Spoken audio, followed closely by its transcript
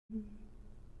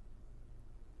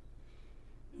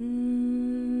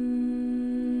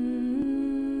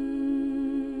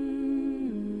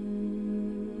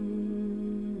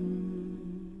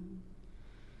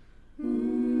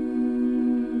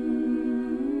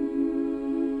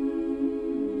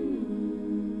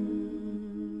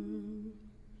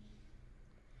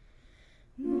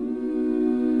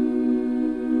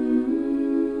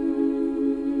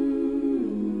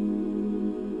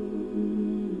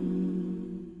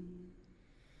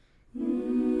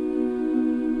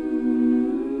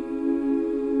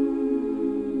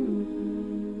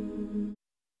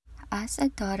As a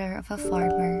daughter of a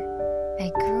farmer,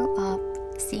 I grew up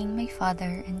seeing my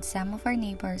father and some of our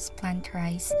neighbors plant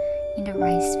rice in the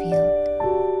rice field.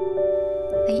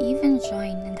 I even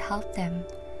joined and helped them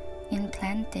in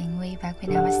planting way back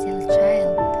when I was still a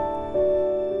child.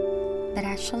 But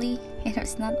actually, it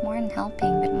was not more than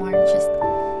helping, but more just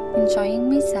enjoying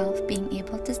myself being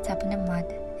able to step in the mud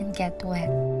and get wet.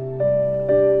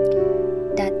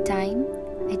 That time,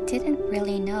 I didn't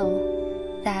really know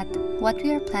that what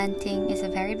we are planting is a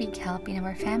very big help in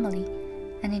our family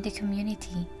and in the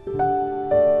community.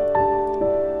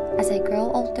 As I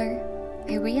grow older,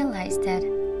 I realized that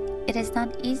it is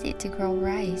not easy to grow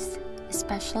rice,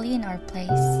 especially in our place.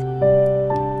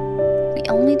 We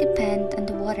only depend on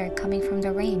the water coming from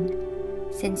the rain,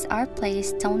 since our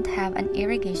place don't have an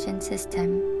irrigation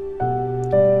system.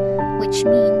 Which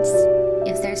means,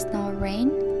 if there's no rain,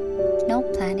 no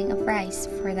planting of rice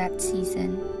for that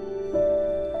season.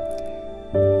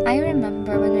 I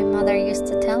remember when my mother used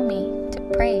to tell me to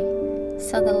pray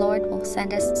so the Lord will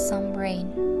send us some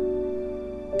rain.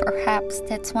 Perhaps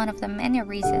that's one of the many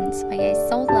reasons why I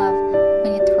so love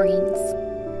when it rains.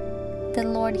 The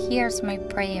Lord hears my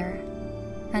prayer,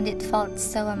 and it felt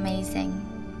so amazing.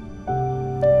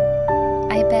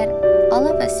 I bet all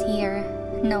of us here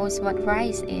knows what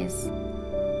rice is,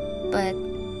 but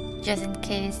just in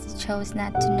case you chose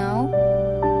not to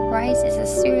know, rice is a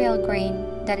cereal grain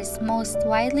that is most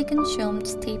widely consumed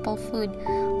staple food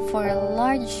for a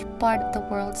large part of the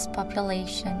world's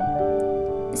population,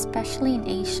 especially in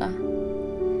Asia,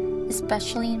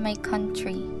 especially in my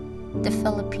country, the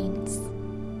Philippines.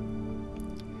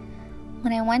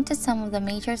 When I went to some of the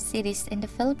major cities in the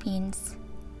Philippines,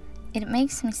 it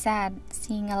makes me sad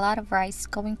seeing a lot of rice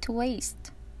going to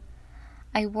waste.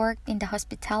 I worked in the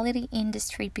hospitality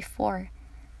industry before,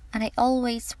 and I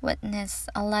always witness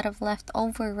a lot of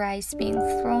leftover rice being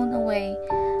thrown away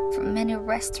from many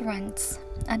restaurants,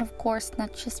 and of course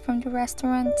not just from the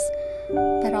restaurants,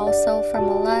 but also from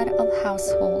a lot of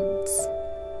households.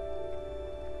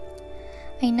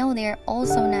 I know they are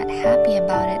also not happy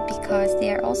about it because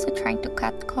they are also trying to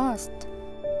cut costs.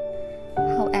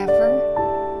 However,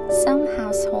 some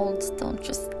households don't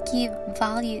just give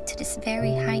value to this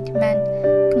very high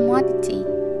demand commodity.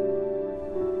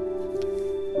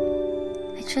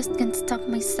 I just can't stop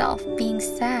myself being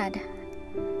sad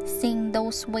seeing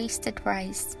those wasted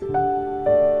rice.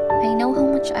 I know how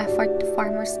much effort the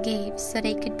farmers gave so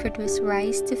they could produce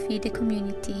rice to feed the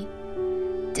community,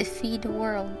 to feed the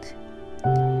world.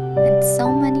 And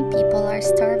so many people are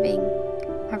starving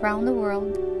around the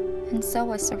world, and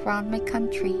so is around my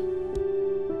country.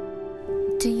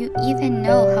 Do you even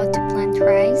know how to plant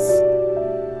rice?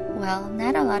 Well,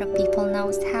 not a lot of people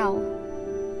knows how,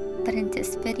 but in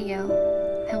this video,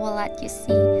 I will let you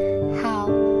see how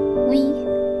we,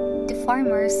 the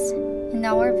farmers in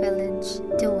our village,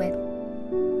 do it.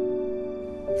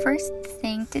 First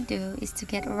thing to do is to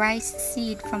get rice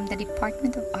seed from the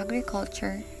Department of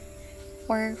Agriculture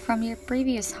or from your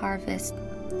previous harvest.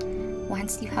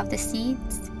 Once you have the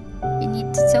seeds, you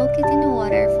need to soak it in the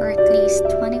water for at least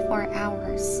 24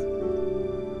 hours.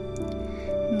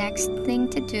 Next thing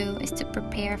to do is to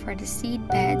prepare for the seed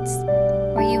beds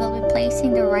where you will be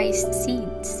placing the rice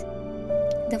seeds.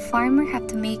 The farmer have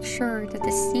to make sure that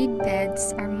the seed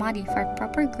beds are muddy for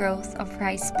proper growth of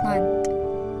rice plant.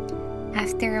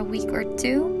 After a week or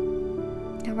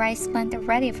two, the rice plant are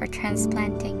ready for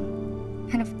transplanting.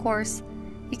 And of course,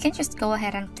 you can just go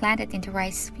ahead and plant it in the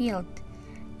rice field.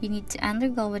 You need to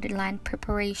undergo with the land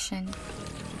preparation.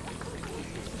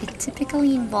 It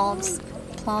typically involves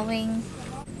plowing,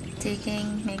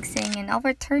 digging, mixing, and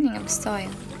overturning of soil,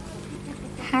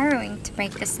 harrowing to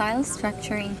break the soil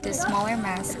structure into smaller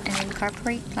mass and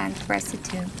incorporate plant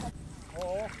residue.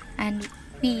 And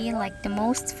we, like the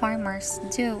most farmers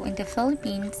do in the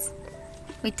Philippines,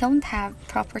 we don't have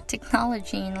proper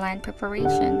technology in land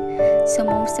preparation, so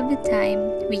most of the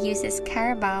time we use a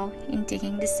carabao in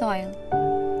digging the soil.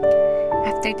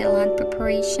 After the land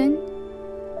preparation,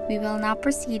 we will now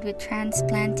proceed with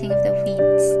transplanting of the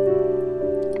weeds.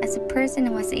 As a person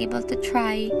who was able to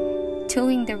try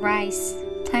doing the rice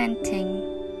planting,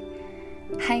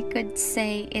 I could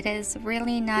say it is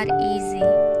really not easy.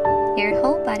 Your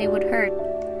whole body would hurt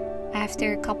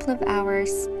after a couple of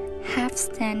hours, half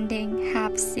standing,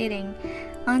 half sitting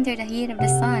under the heat of the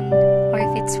sun, or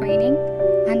if it's raining,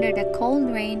 under the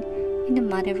cold rain in the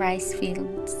muddy rice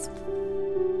fields.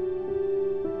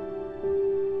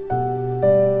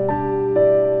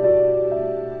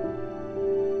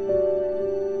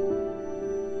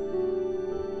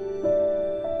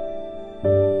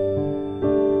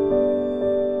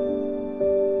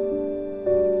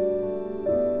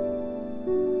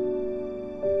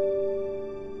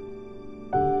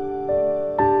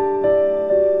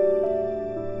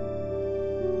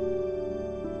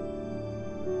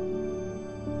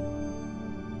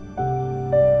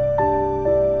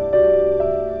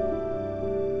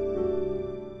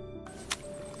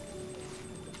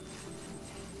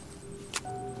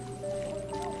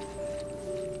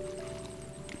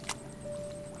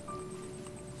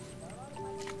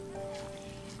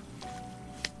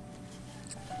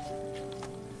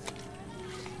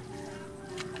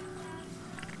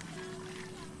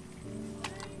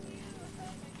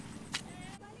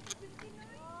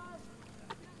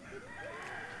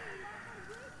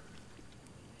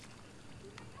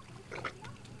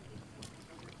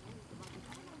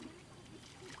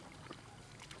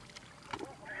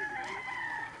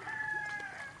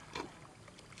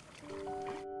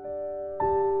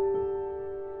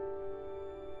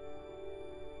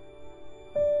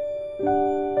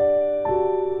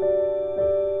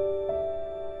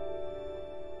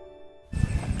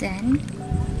 Then,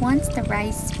 once the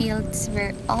rice fields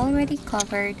were already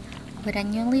covered with a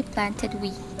newly planted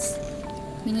weeds,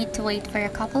 we need to wait for a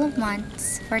couple of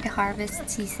months for the harvest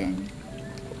season.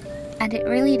 And it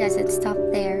really doesn't stop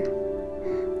there.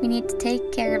 We need to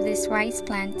take care of these rice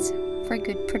plants for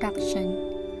good production.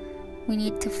 We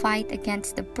need to fight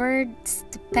against the birds,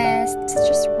 the pests such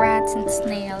as rats and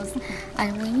snails,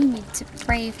 and we need to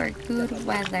pray for good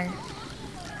weather.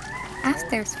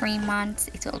 After 3 months,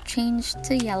 it will change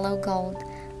to yellow gold,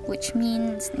 which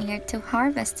means near to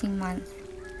harvesting month.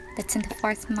 That's in the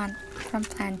 4th month from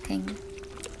planting.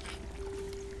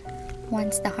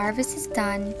 Once the harvest is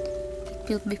done, it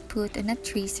will be put on a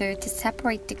thresher to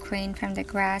separate the grain from the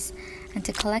grass, and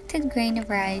the collected grain of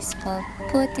rice will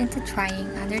put into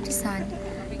drying under the sun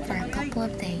for a couple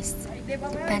of days,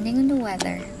 depending on the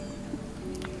weather.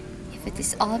 If it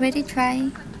is already dry,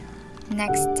 the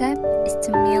next step is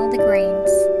to mill the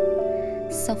grains.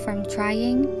 So from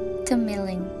drying to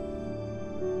milling,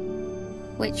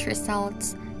 which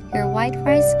results your white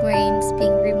rice grains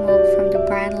being removed from the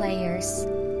bran layers.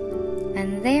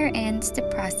 And there ends the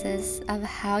process of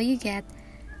how you get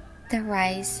the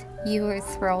rice you were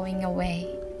throwing away.